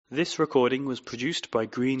This recording was produced by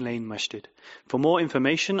Green Lane Masjid. For more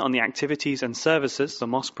information on the activities and services the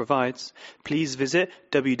mosque provides, please visit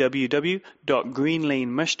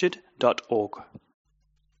www.greenlanemasjid.org.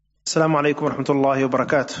 Assalamu alaikum wa rahmatullahi wa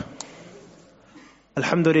barakatuh.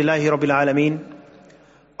 Alhamdulillahi rabbil alameen.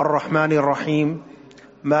 Ar-Rahmani ar-Rahim.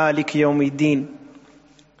 Maliki yawmiddin.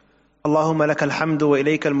 Allahumma laka alhamdu wa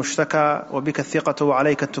ilayka al-mushtaka wa bika al-thiqatu wa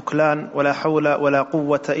alayka al-tuklan wa la hawla wa la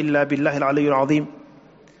quwwata illa billahi al-aliyyil azim.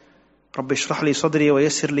 رب اشرح لي صدري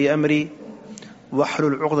ويسر لي أمري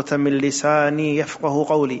واحلل عقدة من لساني يفقه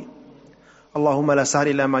قولي اللهم لا سهل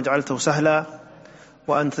إلا ما جعلته سهلا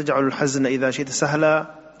وأنت تجعل الحزن إذا شئت سهلا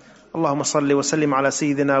اللهم صل وسلم على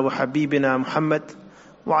سيدنا وحبيبنا محمد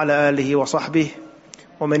وعلى آله وصحبه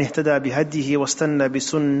ومن اهتدى بهديه واستنى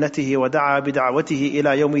بسنته ودعا بدعوته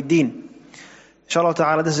إلى يوم الدين. Inshallah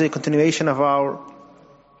ta'ala, this is a continuation of our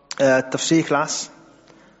tafsir class,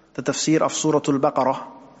 the tafsir of Surah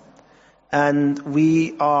Al-Baqarah. And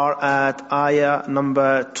we are at ayah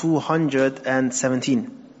number 217.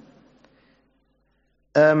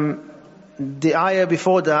 The ayah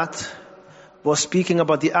before that was speaking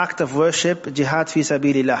about the act of worship, jihad fi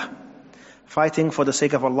sabilillah, fighting for the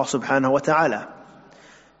sake of Allah subhanahu wa ta'ala.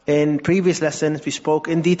 In previous lessons, we spoke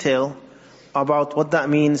in detail about what that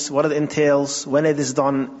means, what it entails, when it is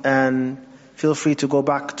done, and feel free to go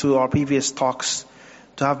back to our previous talks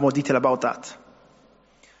to have more detail about that.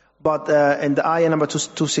 But in the ayah number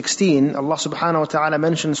 216, Allah subhanahu wa ta'ala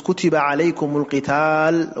mentions كُتِبَ عَلَيْكُمُ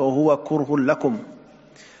الْقِتَالُ وَهُوَ كُرْهٌ لَكُمْ.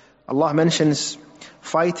 Allah mentions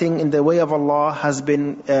fighting in the way of Allah has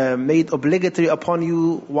been made obligatory upon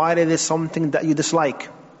you while it is something that you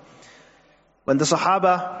dislike. When the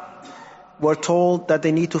Sahaba were told that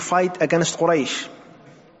they need to fight against Quraysh,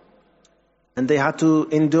 and they had to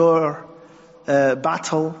endure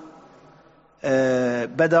battle,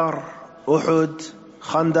 Badr, Uhud,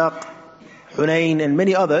 Khandaq, Hunayn, and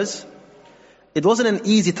many others, it wasn't an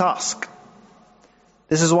easy task.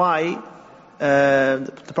 This is why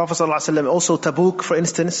the Prophet ﷺ, also Tabuk, for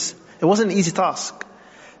instance, it wasn't an easy task.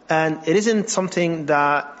 And it isn't something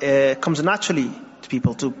that comes naturally to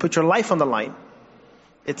people, to put your life on the line.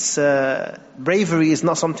 It's bravery is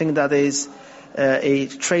not something that is a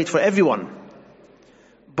trait for everyone.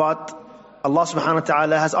 But Allah subhanahu wa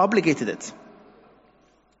ta'ala has obligated it.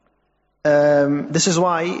 This is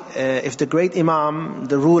why if the great Imam,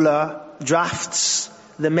 the ruler, drafts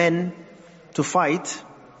the men to fight,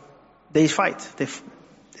 they fight. It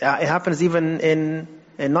happens even in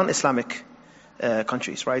non-Islamic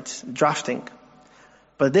countries, right? Drafting.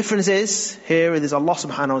 But the difference is, here it is Allah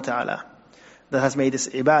subhanahu wa ta'ala that has made this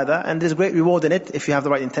ibadah, and there's great reward in it if you have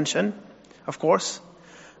the right intention, of course.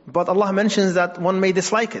 But Allah mentions that one may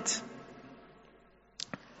dislike it.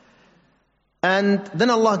 And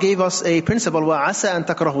then Allah gave us a principle, وَعَسَىٰ أَن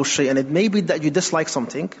تَكْرَهُوا الشَّيْء, and it may be that you dislike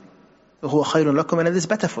something, وَهُوَ خَيْرٌ لَكُمْ, and it is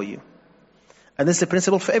better for you. And this is the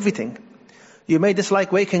principle for everything. You may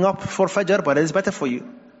dislike waking up for Fajr, but it is better for you.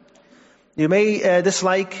 You may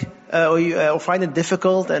dislike or find it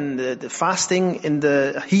difficult and fasting in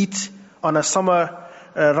the heat on a summer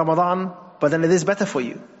Ramadan, but then it is better for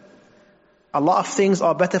you. A lot of things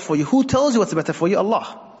are better for you. Who tells you what's better for you? Allah.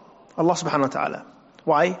 Allah subhanahu wa ta'ala.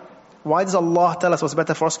 Why? Why does Allah tell us what's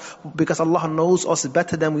better for us? Because Allah knows us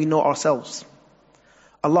better than we know ourselves.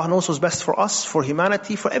 Allah knows what's best for us, for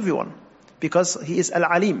humanity, for everyone. Because He is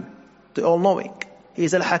Al-Alim, the All-Knowing. He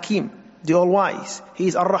is Al-Hakim, the All-Wise. He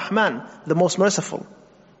is Ar-Rahman, the most merciful.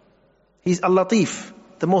 He is Al-Latif,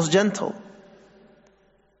 the most gentle.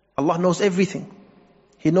 Allah knows everything.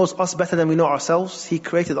 He knows us better than we know ourselves. He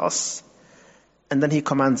created us. And then He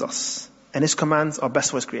commands us. And His commands are best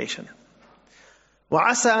for His creation.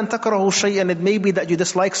 وَعَسَىٰ أَن تَكْرَهُوا شَيْئًا, and it may be that you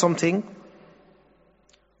dislike something.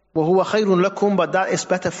 وَهُوَ خَيْرٌ لَكُمْ, but that is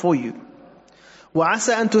better for you.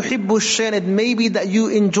 وَعَسَىٰ أَن تُحِبُّوا الشَّيْءًا, and it may be that you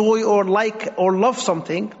enjoy or like or love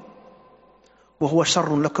something. وَهُوَ شَرٌ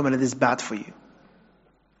لَكُمْ, and it is bad for you.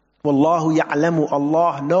 وَاللَّهُ يَعْلَمُ,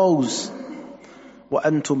 Allah knows.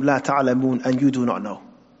 وَأَنْتُمْ لَا تَعْلَمُونَ, and you do not know.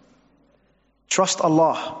 Trust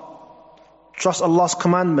Allah. Trust Allah's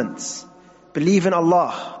commandments. Believe in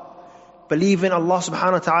Allah. Believe in Allah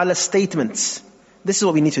subhanahu wa ta'ala's statements. This is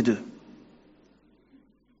what we need to do.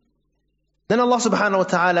 Then Allah subhanahu wa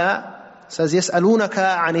ta'ala says, يَسْأَلُونَكَ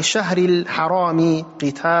عَنِ الشَّهْرِ الْحَرَامِ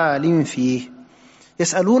قِتَالٍ فِيهِ.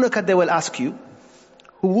 يَسْأَلُونَكَ, they will ask you.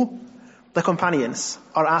 Who? The companions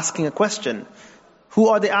are asking a question. Who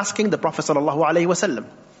are they asking? The Prophet sallallahu alaihi wasallam.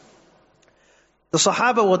 The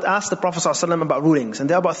Sahaba would ask the Prophet sallallahu alaihi wasallam about rulings. And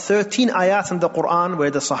there are about 13 ayats in the Quran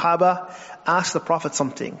where the Sahaba ask the Prophet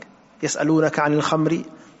something. يَسْأَلُونَكَ عَنِ الْخَمْرِ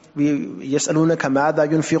يَسْأَلُونَكَ مَاذَا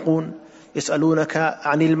يُنْفِقُونَ. يسألونك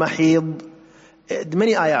عن المحيض.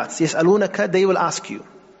 Many ayats. يسألونك, they will ask you.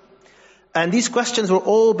 And these questions were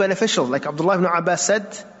all beneficial. Like Abdullah ibn Abbas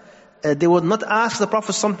said, they would not ask the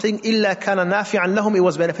Prophet something إِلَّا كَانَ نَافِعًا لَهُمْ. It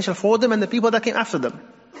was beneficial for them and the people that came after them.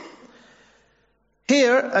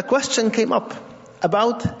 Here, a question came up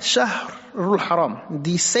about Shahrul Haram,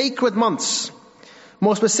 the sacred months,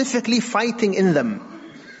 more specifically fighting in them.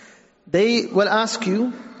 They will ask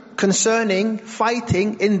you concerning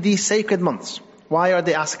fighting in these sacred months. Why are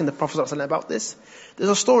they asking the Prophet ﷺ about this? There's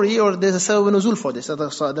a story, or there's a sabab nuzul for this that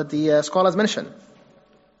the scholars mention.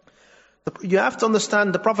 You have to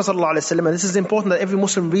understand the Prophet ﷺ, and this is important that every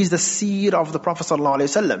Muslim reads the seerah of the Prophet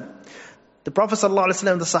ﷺ. The Prophet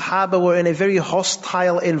ﷺ and the Sahaba were in a very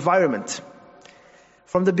hostile environment.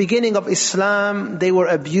 From the beginning of Islam, they were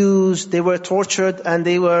abused, they were tortured, and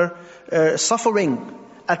they were suffering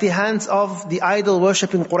at the hands of the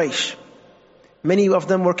idol-worshipping Quraysh. Many of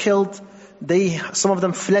them were killed. Some of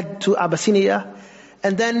them fled to Abyssinia.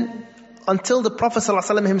 And then, until the Prophet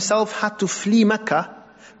ﷺ himself had to flee Mecca,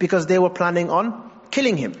 because they were planning on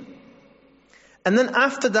killing him. And then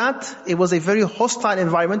after that, it was a very hostile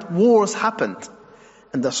environment. Wars happened.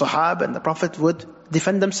 And the Sahaba and the Prophet would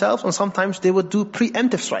defend themselves, and sometimes they would do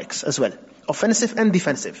preemptive strikes as well. Offensive and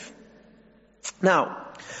defensive. Now,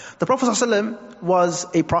 the Prophet ﷺ was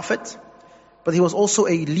a prophet, but he was also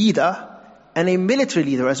a leader and a military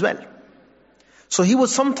leader as well. So he would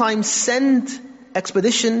sometimes send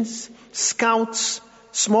expeditions, scouts,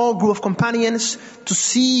 small group of companions to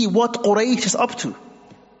see what Quraysh is up to.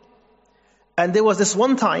 And there was this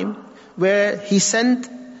one time where he sent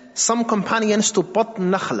some companions to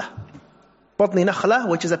Batn Nakhla. Batn Nakhla,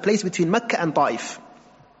 which is a place between Mecca and Taif.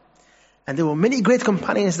 And there were many great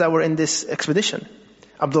companions that were in this expedition.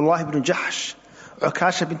 Abdullah ibn Jahsh,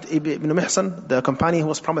 Ukasha ibn Mihsan, the companion who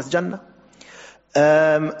was promised Jannah.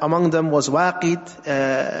 Among them was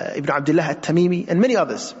Waqid, ibn Abdullah al-Tamimi, and many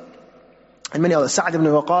others. Sa'ad ibn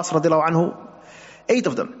Waqas, radiallahu anhu, 8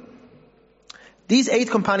 of them. These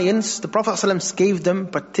 8 companions, the Prophet ﷺ gave them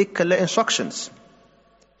particular instructions.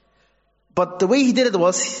 But the way he did it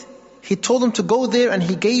was, he told them to go there and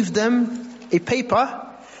he gave them a paper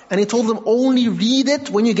and he told them only read it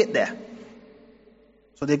when you get there.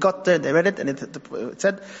 So they got there, they read it, and it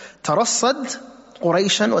said, تَرَصَّدْ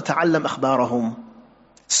قُرَيْشًا وَتَعَلَّمْ أَخْبَارَهُمْ.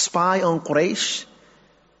 Spy on Quraysh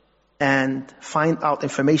and find out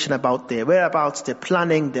information about their whereabouts, their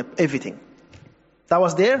planning, their everything. That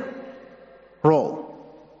was their role.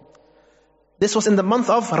 This was in the month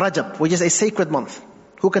of Rajab, which is a sacred month.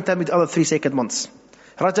 Who can tell me the other 3 sacred months?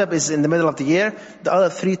 Rajab is in the middle of the year. The other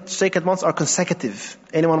 3 sacred months are consecutive.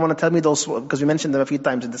 Anyone want to tell me those? Because we mentioned them a few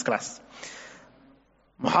times in this class.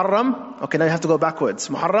 Muharram. Okay, now you have to go backwards.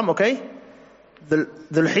 Muharram, okay. Dhul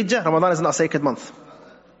Hijjah. Ramadan is not a sacred month.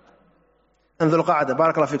 And Dhul Qa'dah.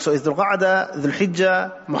 Barakallahu fiqh. So it's Dhul Qa'dah, Dhul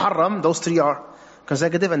Hijjah, Muharram. Those 3 are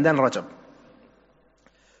consecutive, and then Rajab.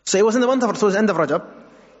 So it was in the month of, so it was the end of Rajab.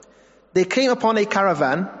 They came upon a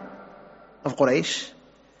caravan of Quraysh,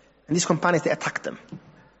 and these companions, they attacked them.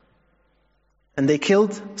 And they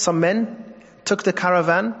killed some men, took the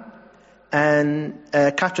caravan, and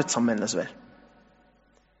captured some men as well.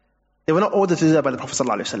 They were not ordered to do that by the Prophet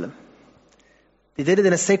ﷺ. They did it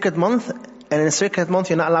in a sacred month, and in a sacred month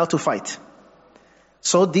you're not allowed to fight.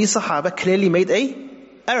 So these Sahaba clearly made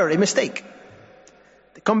a mistake.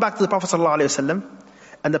 They come back to the Prophet ﷺ,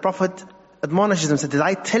 and the Prophet admonishes them, said, did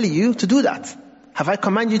I tell you to do that? Have I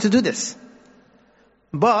commanded you to do this?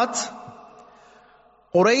 But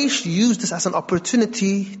Quraysh used this as an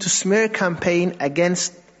opportunity to smear campaign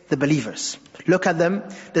against the believers. Look at them,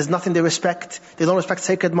 there's nothing they respect. They don't respect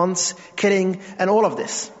sacred months, killing, and all of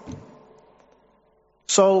this.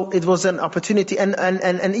 So it was an opportunity,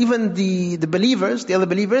 and even the believers, the other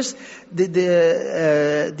believers,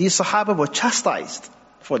 these Sahaba were chastised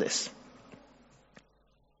for this.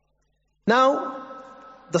 Now,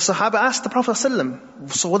 the Sahaba asked the Prophet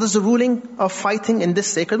ﷺ, so what is the ruling of fighting in this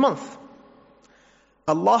sacred month?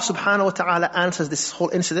 Allah subhanahu wa ta'ala answers this whole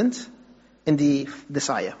incident in this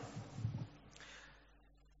ayah.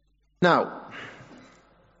 Now,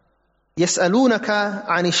 يَسْأَلُونَكَ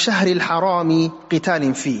عَنِ الشَّهْرِ الْحَرَامِ قِتَالٍ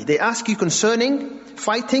فِيهِ. They ask you concerning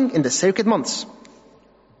fighting in the sacred months.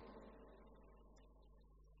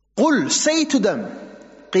 قُلْ, say to them,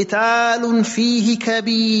 قِتَالٌ فِيهِ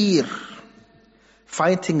كَبِيرٌ.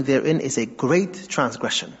 Fighting therein is a great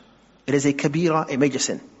transgression. It is a kabira, a major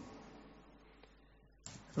sin.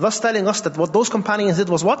 Thus telling us that what those companions did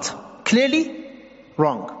was what? Clearly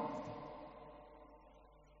wrong.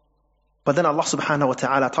 But then Allah subhanahu wa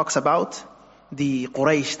ta'ala talks about the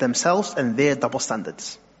Quraysh themselves and their double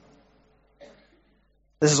standards.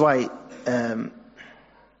 This is why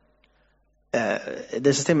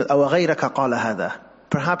there's a statement, أَوَ غَيْرَكَ قَالَ هَذَا.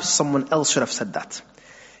 Perhaps someone else should have said that.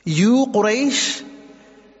 You, Quraysh,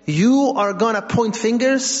 you are going to point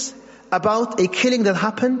fingers about a killing that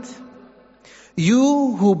happened.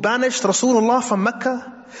 You who banished Rasulullah from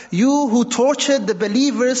Mecca. You who tortured the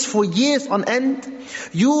believers for years on end.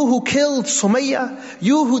 You who killed Sumayyah.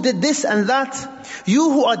 You who did this and that.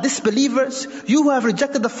 You who are disbelievers. You who have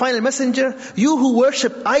rejected the final messenger. You who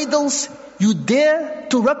worship idols. You dare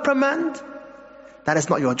to reprimand? That is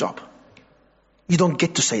not your job. You don't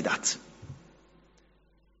get to say that.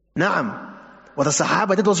 Na'am. What the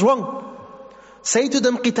Sahaba did was wrong. Say to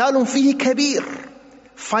them, قِتَالٌ فِيهِ كَبِيرٌ.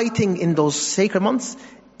 Fighting in those sacred months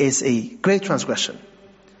is a great transgression.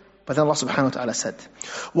 But then Allah subhanahu wa ta'ala said,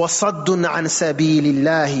 وَصَدٌّ عَنْ سَبِيلِ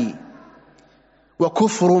اللَّهِ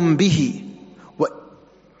وَكُفْرٌ بِهِ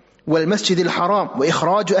وَالْمَسْجِدِ الْحَرَامِ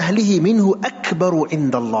وَإِخْرَاجُ أَهْلِهِ مِنْهُ أَكْبَرُ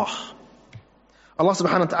عِنْدَ اللَّهِ. Allah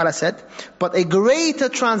subhanahu wa ta'ala said, but a greater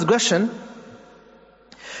transgression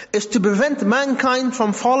is to prevent mankind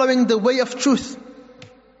from following the way of truth.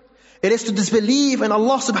 It is to disbelieve in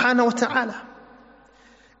Allah subhanahu wa ta'ala.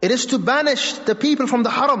 It is to banish the people from the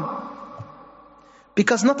haram.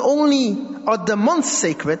 Because not only are the months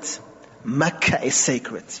sacred, Mecca is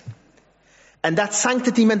sacred. And that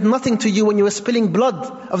sanctity meant nothing to you when you were spilling blood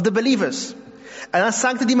of the believers. And that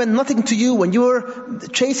sanctity meant nothing to you when you were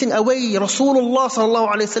chasing away Rasulullah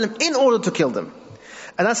sallallahu alaihi wasallam in order to kill them.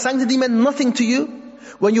 And that sanctity meant nothing to you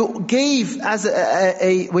when you gave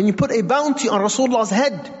when you put a bounty on Rasulullah's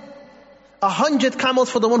head, 100 camels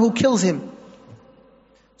for the one who kills him.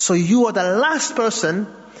 So you are the last person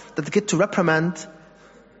that get to reprimand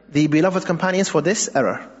the beloved companions for this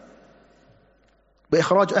error.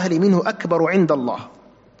 وَإِخْرَاجُ أَهْلِ مِنْهُ أَكْبَرُ عِنْدَ اللَّهِ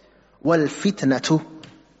وَالْفِتْنَةُ.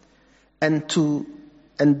 And to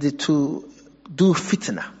do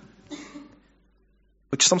fitna,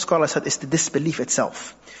 which some scholars said is the disbelief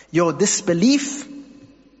itself. Your disbelief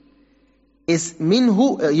is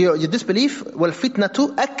minhu, your disbelief,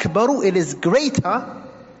 وَالْفِتْنَةُ أَكْبَرُ. It is greater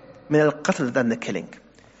مِنَ الْقَتْلِ than the killing.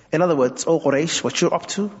 In other words, O Quraysh, what you're up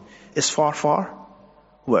to is far, far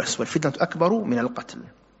worse. وَالْفِتْنَةُ أَكْبَرُ مِنَ الْقَتْلِ.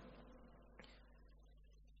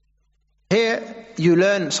 Here you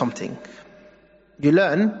learn something. You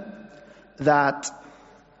learn that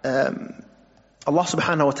Allah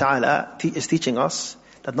subhanahu wa ta'ala is teaching us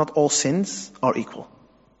that not all sins are equal.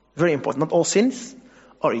 Very important. Not all sins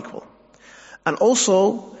are equal. And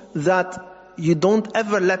also that you don't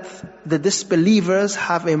ever let the disbelievers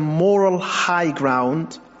have a moral high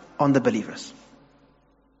ground on the believers.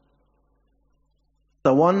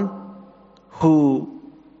 The one who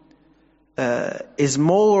is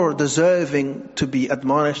more deserving to be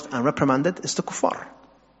admonished and reprimanded is the kuffar.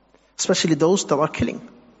 Especially those that are killing.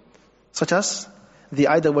 Such as the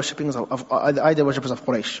idol worshippers of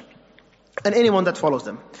Quraysh. And anyone that follows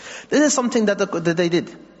them. This is something that they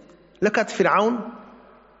did. Look at Fir'aun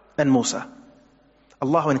and Musa.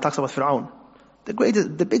 Allah, when He talks about Fir'aun,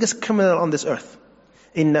 the biggest criminal on this earth.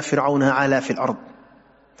 إِنَّ فِرْعَوْنَ عَلَى فِي الْأَرْضِ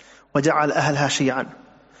وَجَعَلَ أَهْلَهَا شِيَعًا.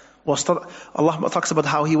 Allah talks about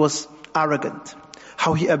how he was arrogant,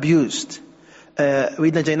 how he abused.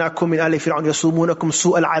 وَإِذْ نَجَيْنَاكُمْ مِنْ آلِ فِرْعَوْنَ يَسُومُونَكُمْ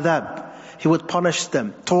سُوءَ الْعَذَابِ. He would punish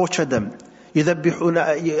them, torture them. يُذَبِّحُونَ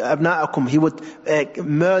أَبْنَاءَكُمْ. He would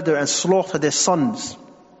murder and slaughter their sons.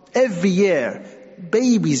 Every year,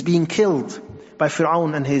 babies being killed by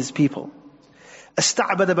Fir'aun and his people.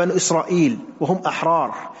 استعبد بنو إسرائيل وهم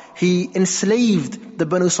أحرار. He enslaved the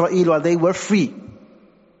Banu Israel while they were free.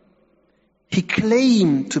 He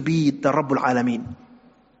claimed to be the Rabbul Alameen.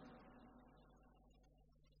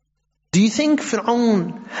 Do you think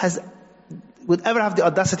Fir'aun would ever have the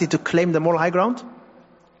audacity to claim the moral high ground?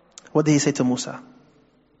 What did he say to Musa?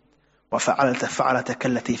 وَفَعَلْتَ فَعَلَتَكَ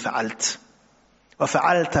الَّتِي فَعَلْتَ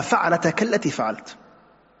وَفَعَلْتَ فَعَلَتَكَ الَّتِي فَعَلْتَ.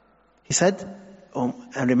 He said,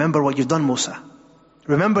 and remember what you've done, Musa.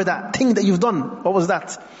 Remember that thing that you've done. What was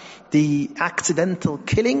that? The accidental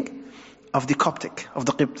killing of the Coptic, of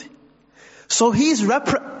the Qibti. So he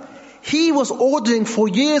was ordering for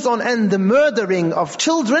years on end the murdering of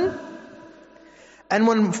children. And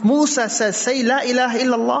when Musa says, say La ilaha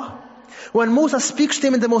illallah, when Musa speaks to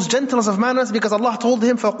him in the most gentlest of manners, because Allah told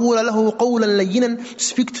him, فَقُولَ لَهُ قَوْلًا لَيِّنًا,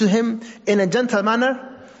 speak to him in a gentle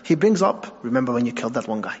manner, he brings up, remember when you killed that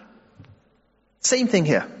one guy. Same thing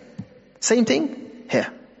here. Same thing here.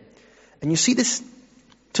 And you see this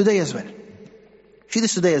today as well.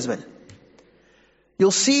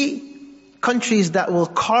 You'll see countries that will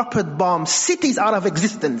carpet bomb cities out of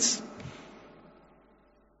existence.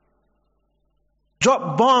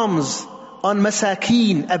 Drop bombs on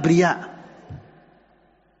masakeen, abriya.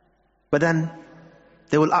 But then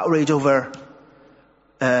They will outrage over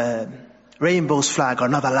rainbow's flag are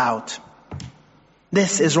not allowed.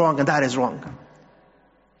 This is wrong and that is wrong.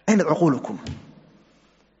 أين عقولكم?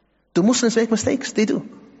 Do Muslims make mistakes? They do.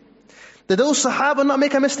 Did those Sahaba not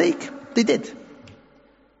make a mistake? They did.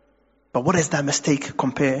 But what is that mistake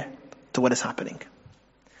compared to what is happening?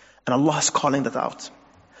 And Allah is calling that out.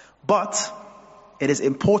 But it is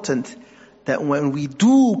important that when we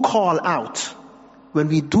do call out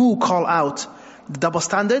the double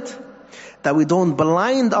standard, that we don't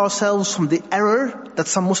blind ourselves from the error that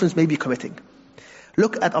some Muslims may be committing.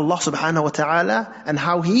 Look at Allah subhanahu wa ta'ala and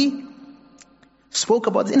how He spoke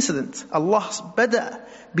about the incident. Allah بدأ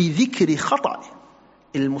بذكر خطأ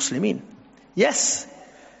المسلمين. Yes,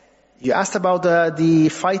 you asked about the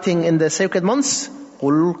fighting in the sacred months.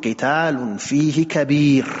 قُلْ قِتَالٌ فِيهِ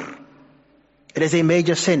كَبِيرٌ. It is a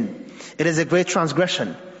major sin. It is a great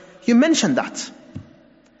transgression. You mentioned that.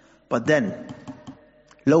 But then,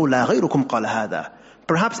 لَوْلَا غَيْرُكُمْ قَالَ هَذَا.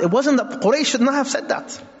 Perhaps it wasn't that Quraysh should not have said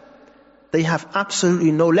that. They have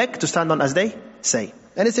absolutely no leg to stand on as they say.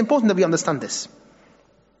 And it's important that we understand this.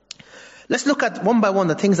 Let's look at one by one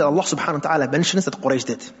the things that Allah subhanahu wa ta'ala mentions that Quraysh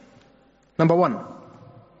did. Number one,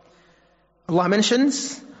 Allah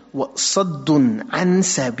mentions وَصَدٌّ عَنْ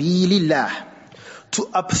سَبِيلِ اللَّهِ, to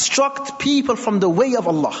obstruct people from the way of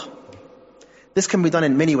Allah. This can be done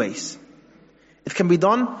in many ways. It can be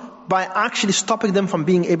done by actually stopping them from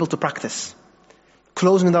being able to practice,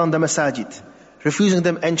 closing down the masajid, refusing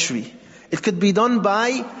them entry. It could be done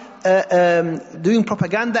by doing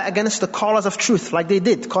propaganda against the callers of truth, like they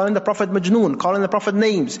did, calling the Prophet Majnoon, calling the Prophet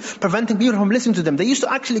names, preventing people from listening to them. They used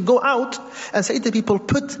to actually go out and say to people,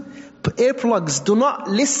 put earplugs, do not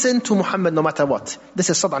listen to Muhammad no matter what. This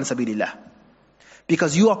is Sad an Sabilillah.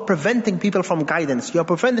 Because you are preventing people from guidance, you are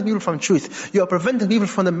preventing people from truth, you are preventing people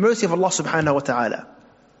from the mercy of Allah subhanahu wa ta'ala.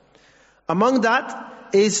 Among that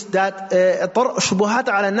is that shubuhat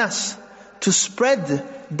ala nas, to spread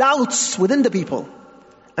doubts within the people.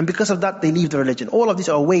 And because of that, they leave the religion. All of these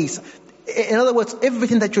are ways. In other words,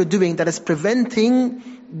 everything that you're doing that is preventing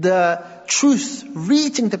the truth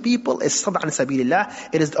reaching the people is sad an sabilillah.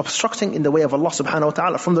 It is obstructing in the way of Allah subhanahu wa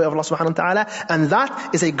ta'ala, from the way of Allah subhanahu wa ta'ala. And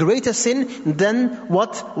that is a greater sin than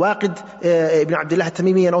what Waqid ibn Abdullah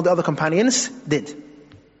al-Tamimi and all the other companions did.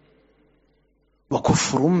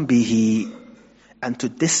 وَكُفْرٌ بِهِ, and to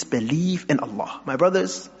disbelieve in Allah. My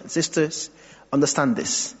brothers and sisters, understand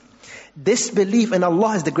this. Disbelief in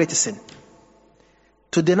Allah is the greatest sin.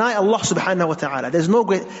 To deny Allah subhanahu wa ta'ala. There's no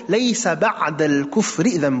great, لَيْسَ بَعْدَ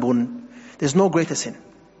الْكُفْرِ ذَنْبٌ. There's no greater sin.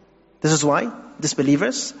 This is why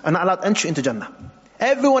disbelievers are not allowed entry into Jannah.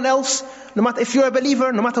 Everyone else, no matter if you're a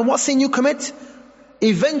believer, no matter what sin you commit,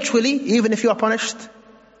 eventually, even if you are punished,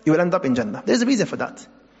 you will end up in Jannah. There's a reason for that.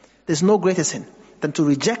 There's no greater sin than to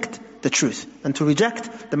reject the truth and to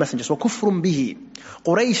reject the messengers. وَكُفْرٌ بِهِ.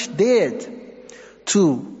 Quraysh dared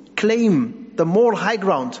to claim the moral high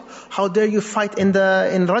ground. How dare you fight in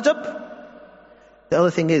Rajab? The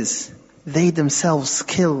other thing is, they themselves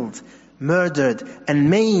killed, murdered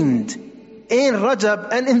and maimed in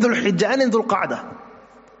Rajab and in Dhul Hijjah and in Dhul Qa'dah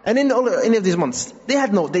and in any of these months. They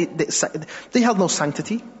held no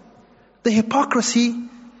sanctity. The hypocrisy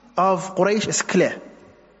of Quraysh is clear.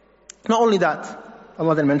 Not only that,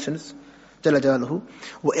 Allah then mentions Jalla Jalaluhu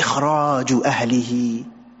وَإِخْرَاجُ أَهْلِهِ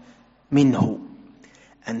مِنْهُ,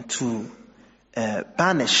 and to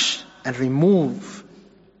banish and remove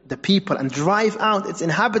the people and drive out its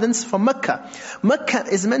inhabitants from Mecca. Mecca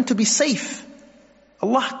is meant to be safe.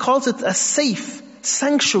 Allah calls it a safe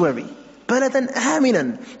sanctuary. بَلَدًا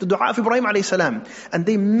آمِنًا, the dua of Ibrahim alayhi salam. And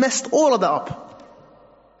they messed all of that up.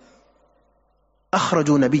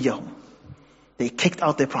 أَخْرَجُوا نَبِيَّهُمْ, they kicked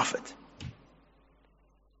out their prophet.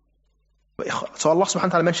 So Allah subhanahu wa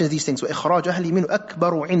ta'ala mentions these things. وَإِخْرَاجُ أَهْلِ مِنْهُ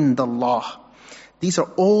أَكْبَرُ عِنْدَ اللَّهِ. These are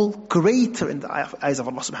all greater in the eyes of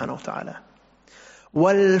Allah subhanahu wa ta'ala.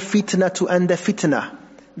 وَالْفِتْنَةُ, and the fitna,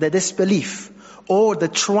 the disbelief, or the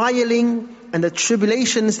trialing and the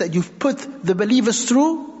tribulations that you've put the believers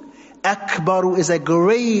through, أَكْبَرُ, is a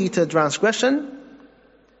greater transgression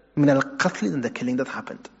مِنَ الْقَتْلِ, than the killing that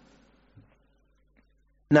happened.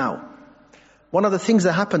 Now, one of the things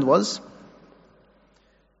that happened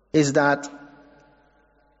is that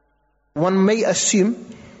one may assume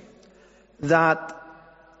that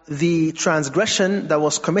the transgression that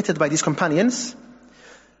was committed by these companions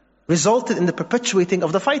resulted in the perpetuating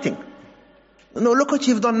of the fighting. No, look what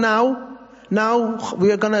you've done now. Now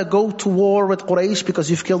we are going to go to war with Quraysh because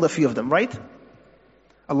you've killed a few of them, right?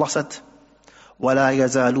 Allah said, وَلَا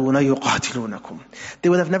يَزَالُونَ يُقَاتِلُونَكُمْ. They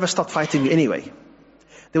would have never stopped fighting you anyway.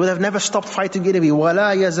 They would have never stopped fighting you anyway.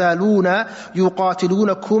 وَلَا يَزَالُونَ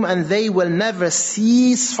يُقَاتِلُونَكُمْ, and they will never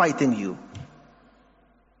cease fighting you.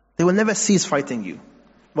 They will never cease fighting you.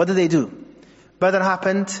 What did they do? Badr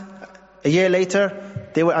happened. A year later,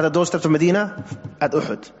 they were at the doorstep of Medina at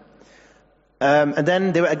Uhud. And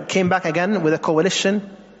then they came back again with a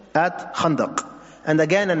coalition at Khandaq. And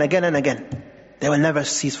again and again and again. They will never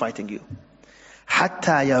cease fighting you.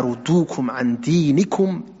 حَتَّى يَرُدُّوكُمْ عَنْ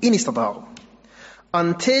دِينِكُمْ إِنِ اسْتَطَاعُوا,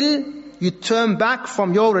 until you turn back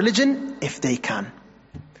from your religion if they can.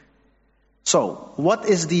 So, what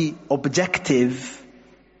is the objective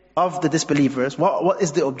of the disbelievers? What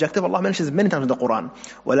is the objective? Allah mentions it many times in the Quran.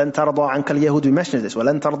 وَلَن تَرْضَى عَنْكَ الْيَهُودُ, we mentioned this.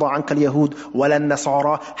 وَلَن تَرْضَى عَنْكَ الْيَهُودُ وَلَا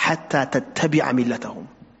النَّصَارَى حَتَّى تَتَّبِعَ مِلَّتَهُم.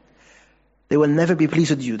 They will never be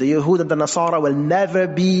pleased with you. The Yahud and the Nasara will never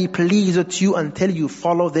be pleased with you until you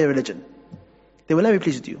follow their religion. They will never be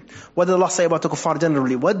pleased with you. What did Allah say about the kuffar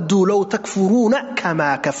generally? وَدُّوا لَوْ تَكْفُرُونَ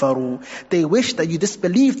كَمَا كَفَرُوا. They wish that you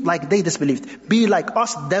disbelieved like they disbelieved. Be like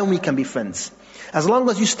us, then we can be friends. As long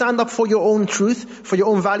as you stand up for your own truth, for your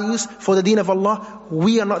own values, for the deen of Allah,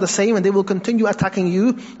 we are not the same, and they will continue attacking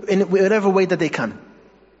you in whatever way that they can.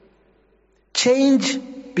 Change,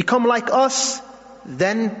 become like us,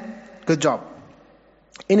 then good job.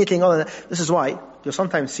 Anything other than that. This is why you'll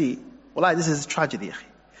sometimes see, wallahi, this is a tragedy.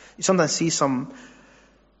 You sometimes see some,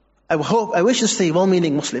 I wish to say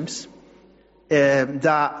well-meaning Muslims,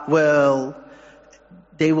 that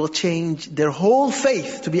they will change their whole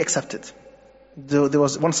faith to be accepted. There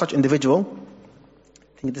was one such individual,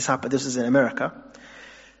 I think this is in America.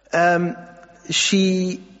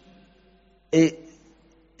 She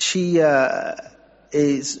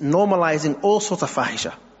is normalizing all sorts of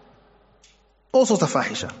fahisha. All sorts of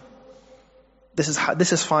fahisha. This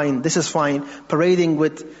is fine. Parading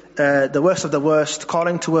with the worst of the worst,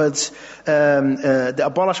 calling towards the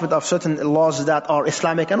abolishment of certain laws that are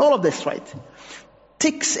Islamic, and all of this, right?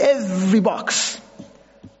 Ticks every box.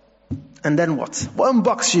 And then what? One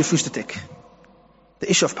box she refused to tick. The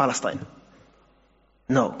issue of Palestine.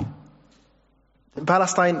 No.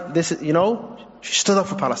 Palestine, she stood up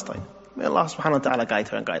for Palestine. May Allah subhanahu wa ta'ala guide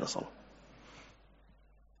her and guide us all.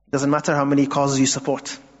 It doesn't matter how many causes you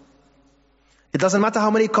support. It doesn't matter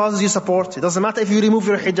how many causes you support. It doesn't matter if you remove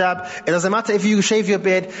your hijab. It doesn't matter if you shave your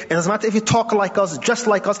beard. It doesn't matter if you talk like us, just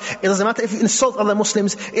like us. It doesn't matter if you insult other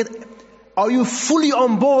Muslims. Are you fully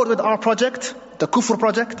on board with our project? The Kufr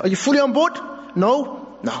project? Are you fully on board?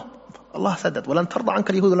 No? No. Allah said that. وَلَن تَرْضَى عَنْكَ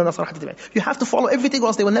الْيَهُودُ وَلَا النَّصَارَى حَتَّى تَتَّبِعَ. You have to follow everything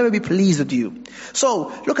else. They will never be pleased with you.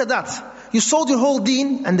 So, look at that. You sold your whole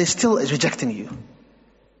deen and they still is rejecting you.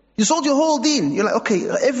 You sold your whole deen. You're like, okay,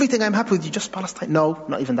 everything I'm happy with you, just Palestine. No,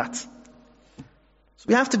 not even that. So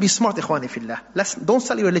we have to be smart, ikhwani fillah. Don't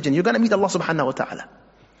sell your religion. You're going to meet Allah subhanahu wa ta'ala.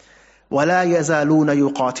 وَلَا يَزَالُونَ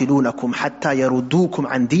يُقَاتِلُونَكُمْ حَتَّى يَرُدُّوكُمْ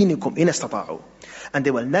عَنْ دِينِكُمْ إِنَ اسْتَطَاعُوا. And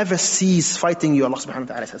they will never cease fighting you, Allah subhanahu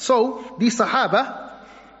wa ta'ala says. So, these Sahaba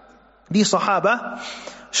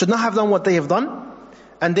should not have done what they have done,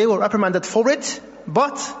 and they were reprimanded for it,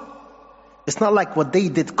 but it's not like what they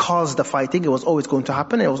did caused the fighting. It was always going to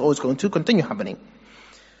happen, and it was always going to continue happening.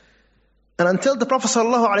 And until the Prophet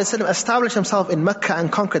ﷺ established himself in Mecca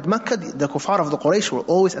and conquered Mecca, the kuffar of the Quraysh were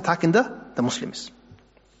always attacking the Muslims.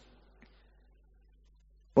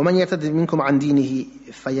 وَمَنْ يَرْتَدِّ مِنْكُمْ عَنْ دِينِهِ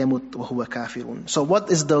فَيَمُتْ وَهُوَ كَافِرٌ. So what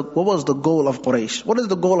was the goal of Quraysh? What is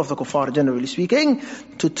the goal of the kuffar, generally speaking?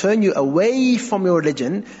 To turn you away from your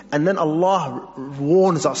religion, and then Allah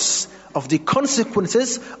warns us of the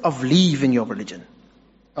consequences of leaving your religion.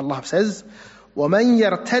 Allah says, وَمَنْ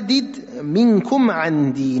يَرْتَدِّ مِنْكُمْ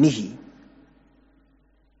عَنْ دِينِهِ.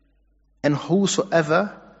 And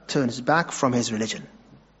whosoever turns back from his religion,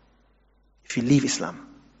 if you leave Islam,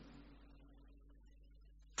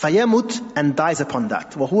 فَيَمُتْ, and dies upon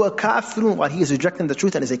that, وَهُوَ كَافِرٌ, while he is rejecting the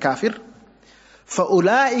truth and is a kafir,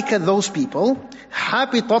 فَأُولَٰئِكَ, those people,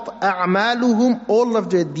 حَبِطَتْ أَعْمَالُهُمْ, all of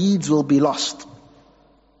their deeds will be lost.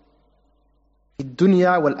 In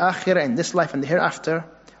dunya wal akhirah, in this life and the hereafter.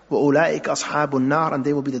 وَأُولَٰئِكَ أَصْحَابُ النَّارِ, and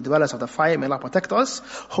they will be the dwellers of the fire. May Allah protect us.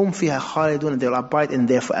 هُمْ فِيهَا خَالِدُونَ, and they will abide in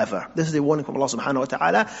there forever. This is the warning from Allah subhanahu wa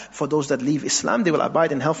ta'ala. For those that leave Islam, they will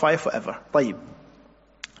abide in hellfire forever. طيب.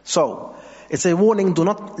 So, it's a warning, do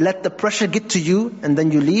not let the pressure get to you and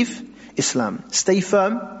then you leave Islam. Stay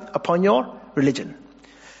firm upon your religion.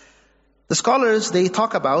 The scholars, they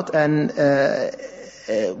talk about, and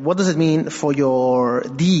what does it mean for your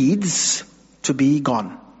deeds to be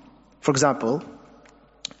gone? For example,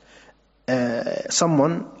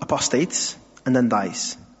 someone apostates and then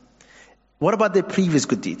dies. What about their previous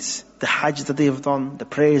good deeds? The hajj that they have done, the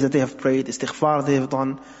prayers that they have prayed, istighfar they have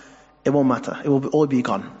done, it won't matter. It will all be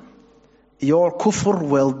gone. Your kufr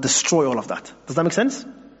will destroy all of that. Does that make sense?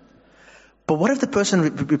 But what if the person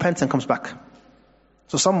repents and comes back?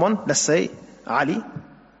 So someone, let's say Ali,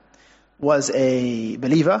 was a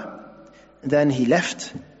believer, then he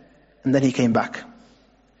left, and then he came back.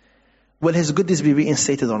 Will his good deeds be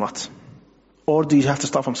reinstated or not? Or do you have to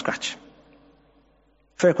start from scratch?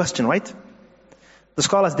 Fair question, right? The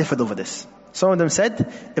scholars differed over this. Some of them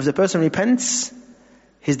said, if the person repents,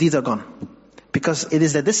 his deeds are gone. Because it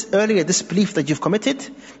is this belief that you've committed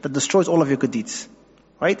that destroys all of your good deeds.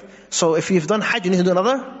 Right? So if you've done Hajj, you need to do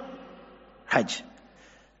another Hajj.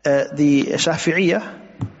 The Shafi'iyah,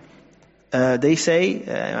 they say,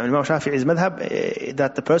 Imam Shafi'i's madhab,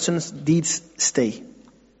 that the person's deeds stay.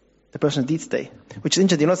 The person's deeds stay. Which is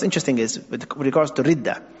interesting. You know what's interesting is, with regards to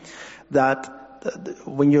Ridda, that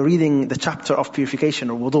when you're reading the chapter of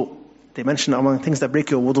purification or wudu, they mention among things that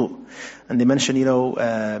break your wudu. And they mention,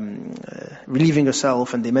 relieving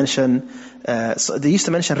yourself, and they mention, so they used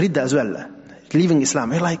to mention Ridda as well. Leaving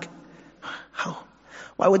Islam. You're like, how?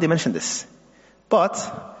 Why would they mention this? But,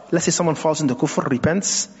 let's say someone falls into kufr,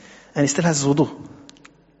 repents, and he still has his wudu.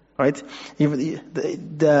 Right?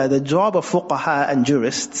 The job of fuqaha and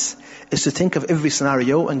jurists is to think of every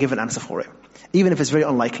scenario and give an answer for it. Even if it's very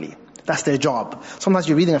unlikely. That's their job. Sometimes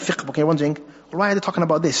you're reading a fiqh book and you're wondering, why are they talking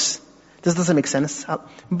about this? This doesn't make sense.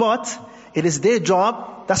 But, it is their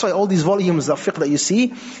job. That's why all these volumes of fiqh that you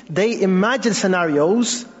see, they imagine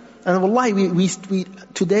scenarios. And wallahi,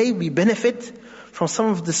 today we benefit from some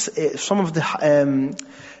of the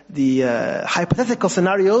hypothetical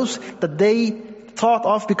scenarios that they thought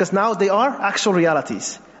of, because now they are actual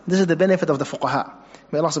realities. This is the benefit of the fuqaha.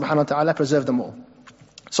 May Allah subhanahu wa ta'ala preserve them all.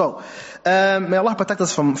 So, may Allah protect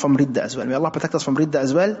us from ridda as well. May Allah protect us from ridda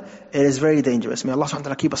as well. It is very dangerous. May Allah subhanahu wa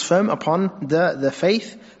ta'ala keep us firm upon the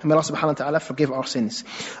faith. And may Allah subhanahu wa ta'ala forgive our sins.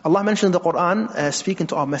 Allah mentioned in the Quran, speaking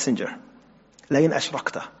to our messenger, لَإِنْ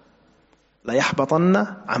أَشْرَكْتَ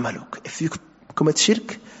لَيَحْبَطَنَّ عَمَلُكَ. If you commit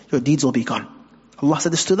shirk, your deeds will be gone. Allah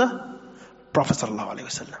said this to the Prophet sallallahu alaihi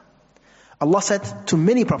wasallam. Allah said to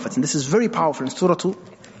many prophets, and this is very powerful in Surah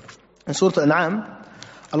Al-An'am,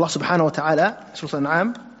 Allah subhanahu wa ta'ala, Surah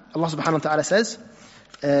Al-An'am, Allah subhanahu wa ta'ala says,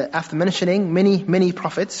 after mentioning many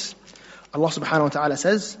prophets, Allah subhanahu wa ta'ala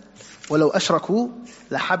says, وَلَوْ أَشْرَكُوا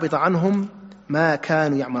لَحَبِطَ عَنْهُمْ مَا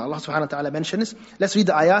كَانُوا يَعْمَلُونَ. Allah subhanahu wa ta'ala mentions, let's read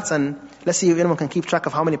the ayats and let's see if anyone can keep track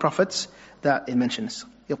of how many prophets that it mentions.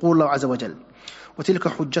 يقول الله عز وجل وتلك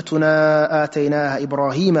حجتنا آتيناها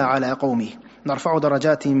إبراهيم على قومه نرفع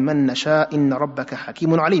درجات من نشاء إن ربك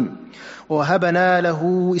حكيم عليم ووهبنا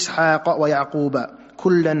له إسحاق ويعقوب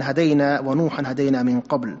كلا هدينا ونوحا هدينا من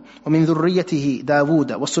قبل ومن ذريته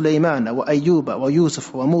داود وسليمان وأيوب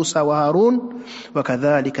ويوسف وموسى وهارون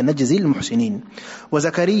وكذلك نجزي المحسنين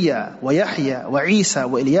وزكريا ويحيى وعيسى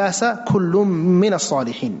وإلياس كل من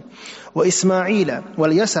الصالحين وإسماعيل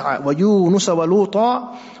واليسع ويونس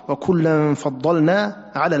ولوطا وكلا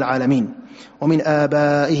فضلنا على العالمين ومن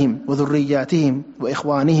آبائهم وذرياتهم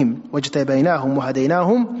وإخوانهم واجتبيناهم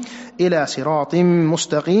وهديناهم إلى صراط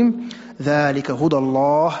مستقيم ذلك هدى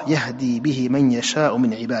الله يهدي به من يشاء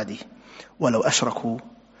من عباده ولو أشركوا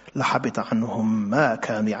لحبط عنهم ما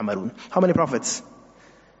كانوا يعملون. How many prophets?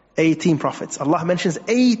 18 prophets. Allah mentions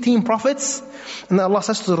 18 prophets, and Allah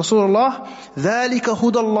says to Rasulullah, ذلك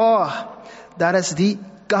هدى الله. That is the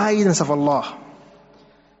guidance of Allah.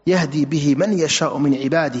 يهدي به من يشاء من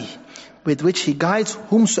عباده, with which He guides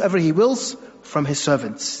whomsoever He wills from His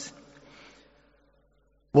servants.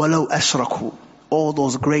 وَلَوْ أَشْرَكُوا. All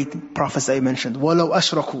those great prophets that He mentioned. وَلَوْ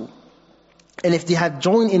أَشْرَكُوا. And if they had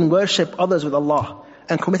joined in worship others with Allah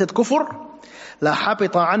and committed kufr, لَحَبِطَ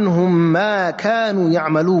عَنْهُمْ مَا كَانُوا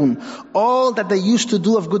يَعْمَلُونَ. All that they used to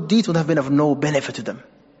do of good deeds would have been of no benefit to them.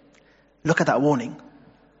 Look at that warning.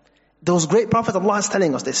 Those great prophets, Allah is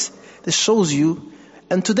telling us this. This shows you,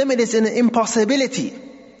 and to them it is an impossibility.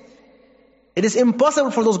 It is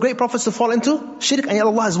impossible for those great prophets to fall into shirk, and yet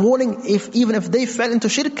Allah is warning, even if they fell into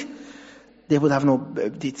shirk, they would have no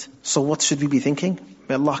deeds. So what should we be thinking?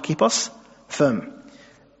 May Allah keep us firm.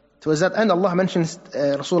 Towards that end, Allah mentions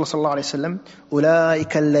Rasulullah sallallahu alayhi wa sallam,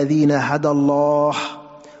 أُولَٰئِكَ الَّذِينَ هَدَى اللَّهِ.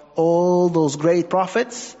 All those great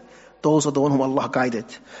prophets, those are the one whom Allah guided.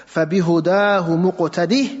 فَبِهُدَاهُ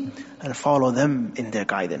مُقْتَدِهِ. And follow them in their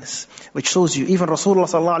guidance. Which shows you, even Rasulullah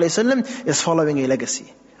sallallahu alayhi wa sallam is following a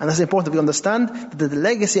legacy. And that's important that we understand that the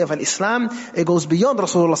legacy of Islam, it goes beyond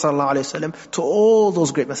Rasulullah sallallahu alayhi wa sallam to all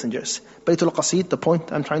those great messengers. Baytul Qasid, the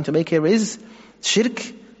point I'm trying to make here is, shirk,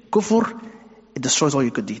 kufr, it destroys all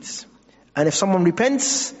your good deeds. And if someone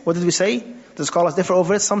repents, what did we say? The scholars differ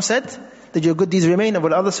over it. Some said that your good deeds remain, and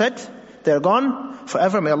what others said, they're gone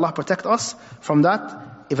forever. May Allah protect us from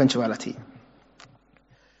that eventuality.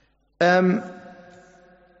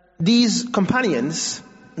 These companions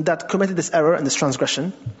that committed this error and this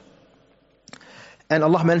transgression, and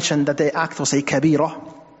Allah mentioned that their act was a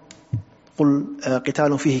kabira, قُلْ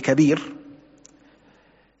قِتَالٌ فِيهِ كَبِيرٌ,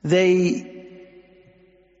 they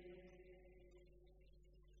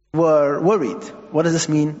were worried. What does this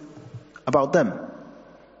mean about them?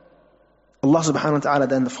 Allah subhanahu wa ta'ala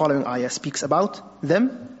then the following ayah speaks about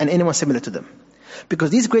them and anyone similar to them. Because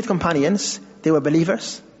these great companions, they were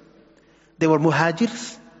believers, they were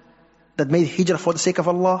muhajirs, that made hijrah for the sake of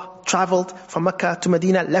Allah, traveled from Mecca to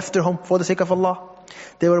Medina, left their home for the sake of Allah.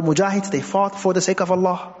 They were mujahids, they fought for the sake of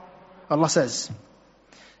Allah. Allah says,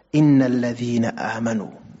 إِنَّ الَّذِينَ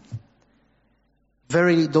آمَنُوا,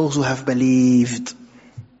 verily those who have believed,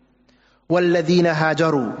 وَالَّذِينَ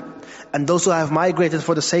هَاجَرُوا, and those who have migrated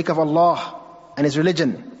for the sake of Allah and His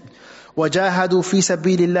religion, وَجَاهَدُوا فِي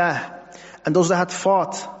سَبِيلِ اللَّهِ, and those that had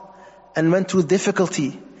fought and went through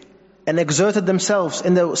difficulty and exerted themselves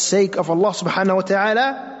in the sake of Allah subhanahu wa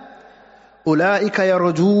ta'ala, أُولَٰئِكَ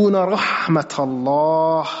يَرْجُونَ رَحْمَةَ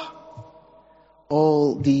اللَّهِ,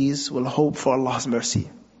 all these will hope for Allah's mercy.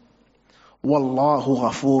 وَاللَّهُ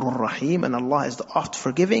غَفُورٌ رَحِيمٌ, and Allah is the oft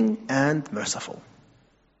forgiving and merciful.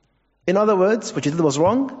 In other words, what you did was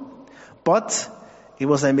wrong, but it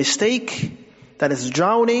was a mistake that is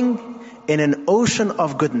drowning in an ocean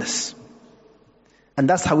of goodness. And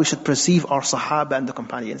that's how we should perceive our Sahaba and the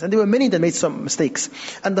companions. And there were many that made some mistakes.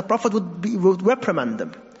 And the Prophet would reprimand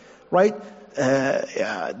them. Right?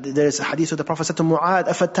 There's a hadith where the Prophet said to Mu'ad,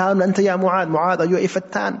 أَفَتَّانُ أَنْتَ يَا مُعَاد, Mu'ad, are you a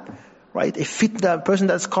fattan? Right? A fitna, person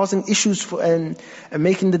that's causing issues and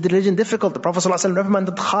making the religion difficult. The Prophet ﷺ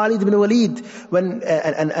reprimanded Khalid ibn Walid when,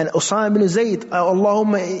 and Usama ibn Zayd,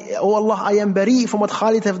 Allahumma, oh Allah, I am bari from what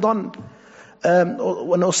Khalid have done.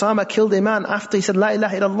 When Usama killed a man after he said La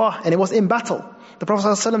ilaha illallah and he was in battle, the Prophet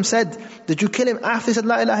ﷺ said, did you kill him after he said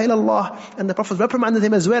La ilaha illallah? And the Prophet reprimanded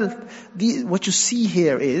him as well. What you see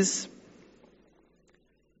here is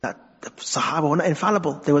that the Sahaba were not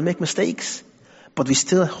infallible. They will make mistakes. But we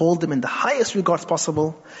still hold them in the highest regards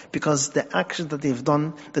possible because the actions that they've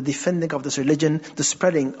done, the defending of this religion, the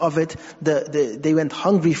spreading of it, they went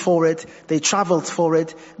hungry for it, they traveled for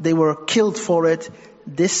it, they were killed for it.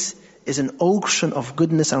 This is an ocean of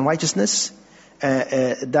goodness and righteousness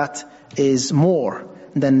that is more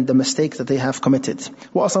than the mistakes that they have committed.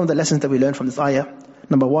 What are some of the lessons that we learn from this ayah?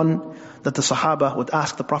 Number one, that the Sahaba would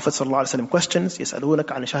ask the Prophet ﷺ questions, يَسْأَلُونَكَ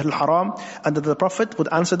عَنِ الشَّهْرِ الْحَرَامِ, and that the Prophet would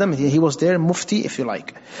answer them. He was their mufti, if you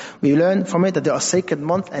like. We learn from it that there are sacred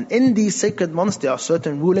months, and in these sacred months there are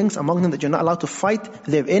certain rulings among them that you're not allowed to fight,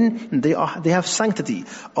 live in, and they have sanctity.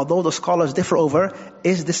 Although the scholars differ over,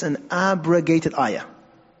 is this an abrogated ayah?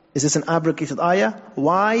 Is this an abrogated ayah?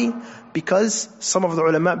 Why? Because some of the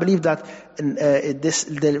ulama believe that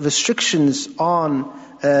the restrictions on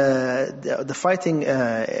the fighting,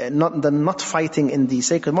 not fighting in the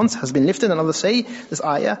sacred months has been lifted, and others say this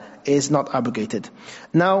ayah is not abrogated.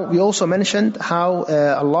 Now, we also mentioned how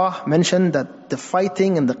Allah mentioned that the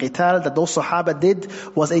fighting and the qital that those Sahaba did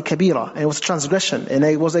was a kabira, and it was a transgression, and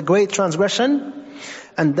it was a great transgression.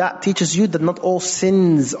 And that teaches you that not all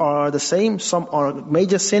sins are the same. Some are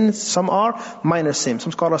major sins, some are minor sins.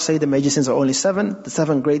 Some scholars say the major sins are only 7. The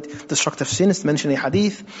 7 great destructive sins mentioned in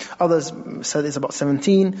hadith. Others said it's about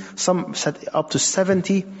 17. Some said up to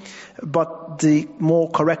 70. But the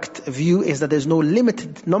more correct view is that there's no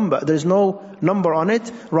limited number. There's no number on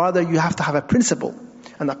it. Rather, you have to have a principle.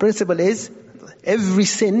 And that principle is every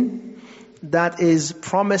sin that is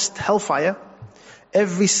promised hellfire,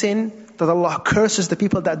 every sin that Allah curses the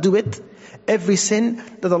people that do it, every sin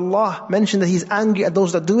that Allah mentioned that He's angry at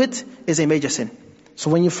those that do it, is a major sin.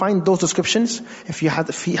 So when you find those descriptions, if you have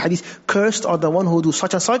the hadith, cursed are the one who do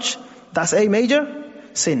such and such, that's a major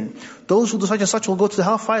sin. Those who do such and such will go to the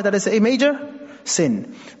hellfire, that is a major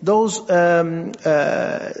sin. Those who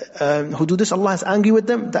do this, Allah is angry with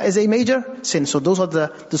them, that is a major sin. So those are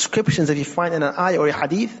the descriptions that you find in an ayah or a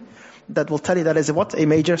hadith that will tell you that is what? A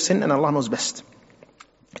major sin, and Allah knows best.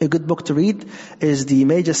 A good book to read is the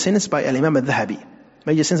Major Sins by Al-Imam Al-Dhahabi.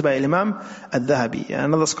 Major Sins by Al-Imam Al-Dhahabi.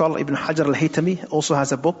 Another scholar, Ibn Hajar Al-Haytami, also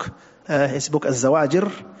has a book, his book Al-Zawajir.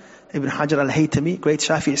 Ibn Hajar Al-Haytami, great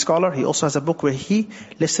Shafi'i scholar, he also has a book where he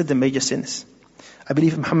listed the major sins. I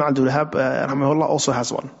believe Muhammad Abdul Wahhab, rahimahullah, also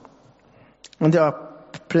has one. And there are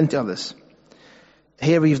plenty others.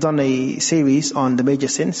 Here we've done a series on the major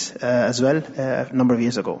sins as well, a number of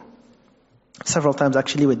years ago. Several times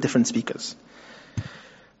actually with different speakers.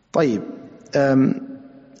 طيب.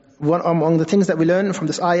 One among the things that we learn from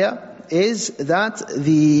this ayah is that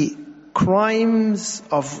the crimes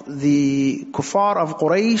of the kuffar of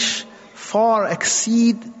Quraysh far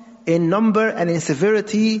exceed in number and in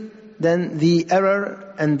severity than the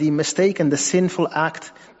error and the mistake and the sinful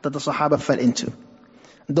act that the Sahaba fell into.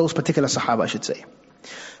 Those particular Sahaba, I should say.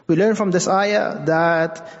 We learn from this ayah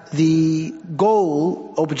that the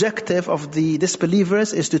goal, objective of the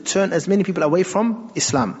disbelievers is to turn as many people away from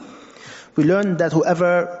Islam. We learn that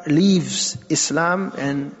whoever leaves Islam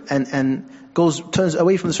and turns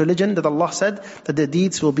away from this religion, that Allah said that their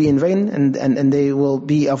deeds will be in vain and they will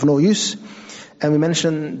be of no use. And we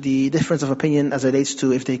mentioned the difference of opinion as it relates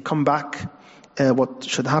to if they come back, what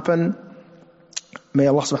should happen. May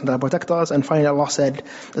Allah subhanahu wa ta'ala protect us. And finally Allah said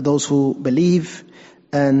that those who believe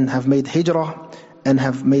and have made hijrah and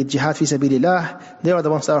have made jihad fi sabilillah, they are the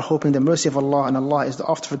ones that are hoping the mercy of Allah, and Allah is the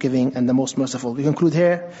oft forgiving and the most merciful. We conclude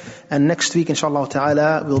here, and next week inshallah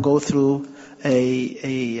ta'ala we'll go through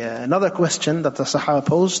another question that the Sahaba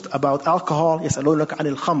posed about alcohol. يسألونك عن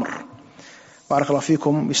الخمر. بارك الله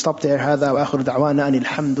فيكم. We stop there. هذا وآخر دعوانا أن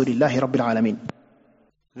الحمد لله رب العالمين.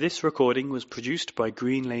 This recording was produced by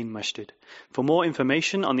Green Lane Masjid. For more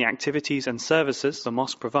information on the activities and services the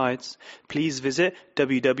mosque provides, please visit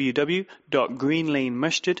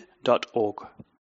www.greenlanemasjid.org.